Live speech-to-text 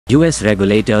US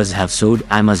regulators have sued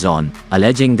Amazon,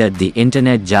 alleging that the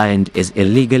internet giant is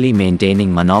illegally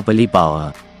maintaining monopoly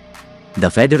power. The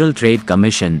Federal Trade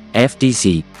Commission,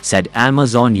 FTC, said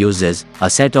Amazon uses a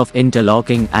set of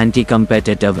interlocking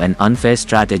anti-competitive and unfair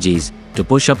strategies to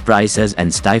push up prices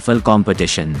and stifle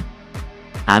competition.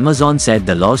 Amazon said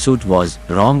the lawsuit was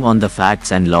wrong on the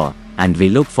facts and law, and we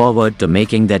look forward to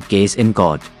making that case in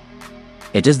court.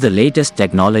 It is the latest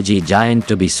technology giant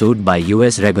to be sued by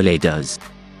US regulators.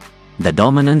 The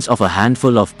dominance of a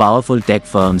handful of powerful tech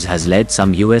firms has led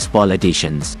some US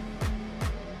politicians,